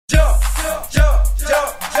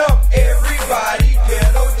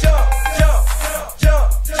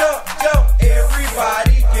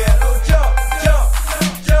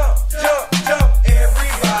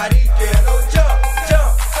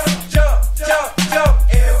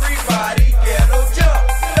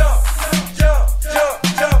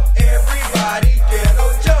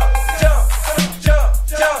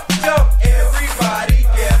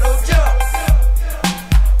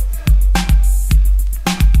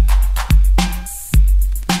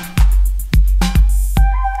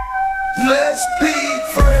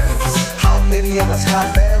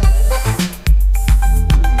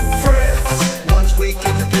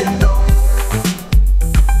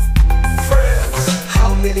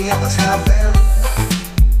of us have them?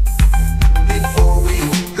 Before we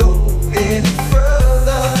go any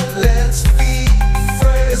further, let's be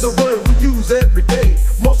friends. It's a word we use every day.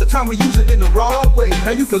 Most of the time we use it in the wrong way.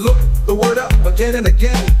 Now you can look the word up again and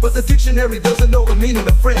again, but the dictionary doesn't know the meaning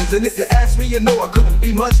of friends. And if you ask me, you know I couldn't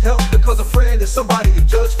be much help, because a friend is somebody you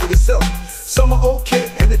judge for yourself. Some are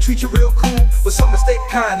okay and they treat you real cool, but some mistake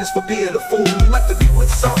kindness for being a fool. We like to be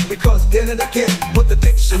with some because again and again, but the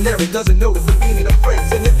dictionary doesn't know the meaning of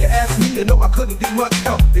friends. And if you ask me, you know I couldn't be much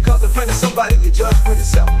help, because a friend is somebody you judge for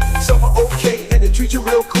yourself. Some are okay and they treat you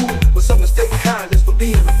real cool, but some mistake kindness for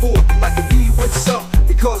being a fool. We like to be with some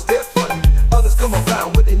because they're funny. Others come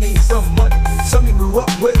around when they need some money. Some you grew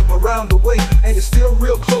up with around the way, and you're still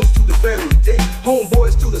real close to the very day.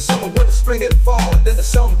 Homeboys through the summer, winter, spring, and fall, and then the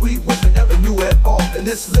some we wish we never knew at all. And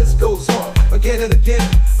this list goes on again and again,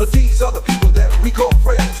 but these are the people that we call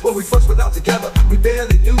friends. When we first went out together, we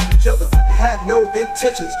barely knew each other. We had no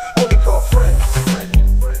intentions, what we call friends.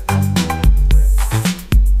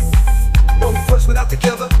 When we first went out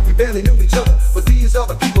together, we barely knew each other, but these are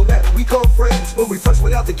the people that we call friends. When we first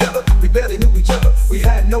went out together, we barely knew each other. We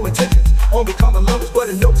had no intentions on becoming lovers, but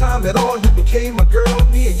in no time at all, you became my girl.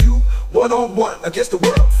 Me and you, one-on-one against the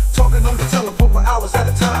world, talking on the telephone for hours at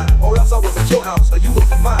a time. Or else I was at your house, or you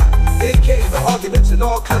was at mine. Then came the arguments and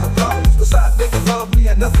all kinds of problems. Besides making love, we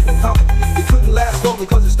had nothing in common. It couldn't last long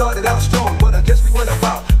because it started out strong, but I guess we went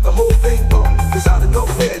about the whole thing wrong. Cause out of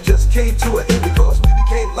nowhere it just came to an end, because we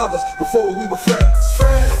became lovers before we were friends.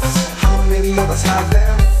 Friends, how many of us have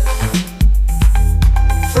them?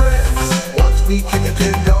 Friends, once we can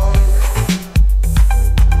depend on.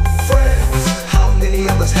 Friends, how many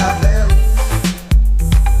of us have them?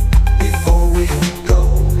 Before we go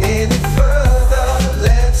any further,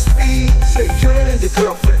 let's be friends. Your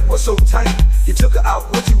girlfriend was so tight, you took her out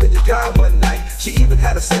with you and your guy one night. She even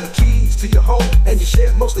had a set of keys to your home, and you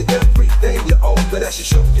shared mostly everything you own. But as she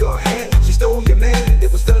shook your hand, she stole your man, and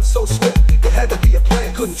it was done so swift. There had to be a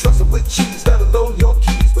plan, couldn't trust her with cheese, let alone your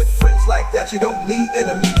keys. With friends like that, you don't need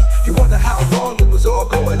enemies. You wonder how long it was all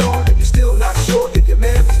going on, and you're still not sure if your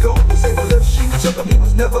man was gone. You say, well, if she took him, he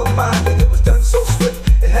was never mine, and it was done so swift.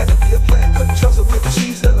 It had to be a plan, couldn't trust her with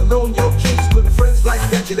cheese, let alone your keys. With friends like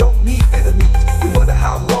that, you don't need enemies. You wonder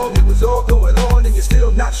how long it was all going on, and you're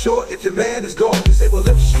still not sure if your man is gone. You say, well,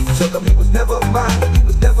 if she took him, he was never mine, but he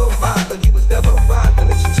was never mine, but he was never mine. And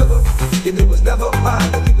if she took him, and it was never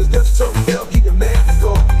mine, but he was just so hell, your man is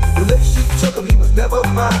gone. Well, if she took him, he was never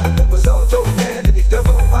mine, and it was all your man, and he's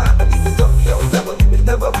never mine, and he was dumb, hell, never, he was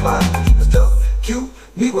never mine, and he was dumb, cute,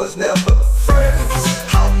 we was never friends.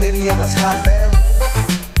 How many of us have them?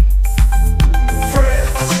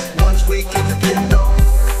 Friends, once we can depend on.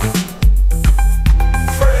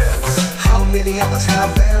 Friends, how many of us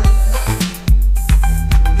have them?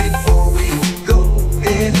 Before we go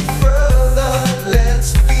any further,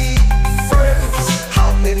 let's be friends.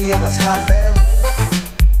 How many of us have them?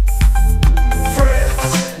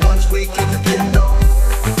 Friends, once we can depend on.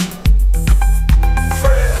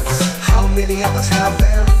 Friends, how many of us have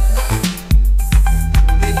them?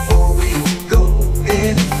 Before we go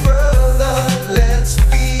any further, let's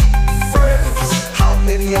be friends. How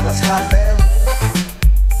many of us have them?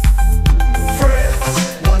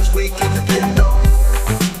 Friends, once we can depend on.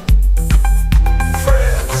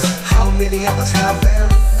 Friends, how many of us have them?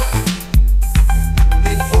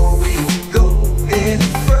 Before we go any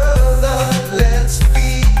further, let's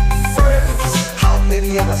be friends. How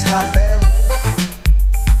many of us have them?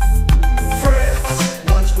 Friends,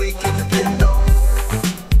 once we can depend on.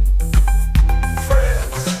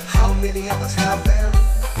 Friends, how many of us have them?